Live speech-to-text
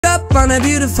up on a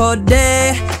beautiful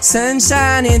day, sun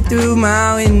shining through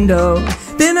my window.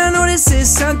 Then I noticed that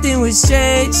something was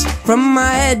changed from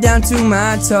my head down to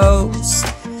my toes.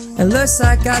 It looks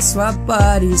like I swapped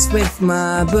bodies with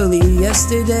my bully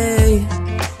yesterday.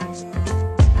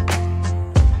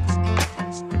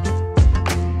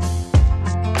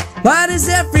 Why does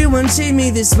everyone treat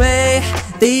me this way?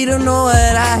 They don't know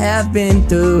what I have been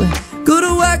through. Go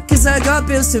to work cause I got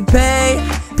bills to pay.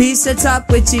 Pizza top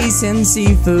with cheese and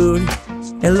seafood.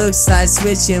 It looks like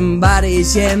switching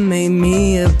bodies, yeah, made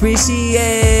me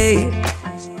appreciate.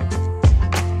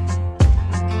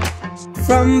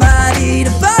 From body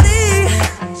to body,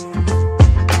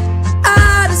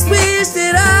 I just wish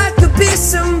that I could be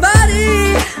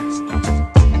somebody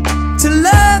to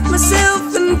love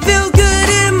myself and feel good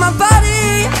in my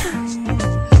body.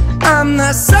 I'm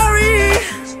not sorry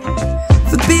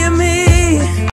for being me.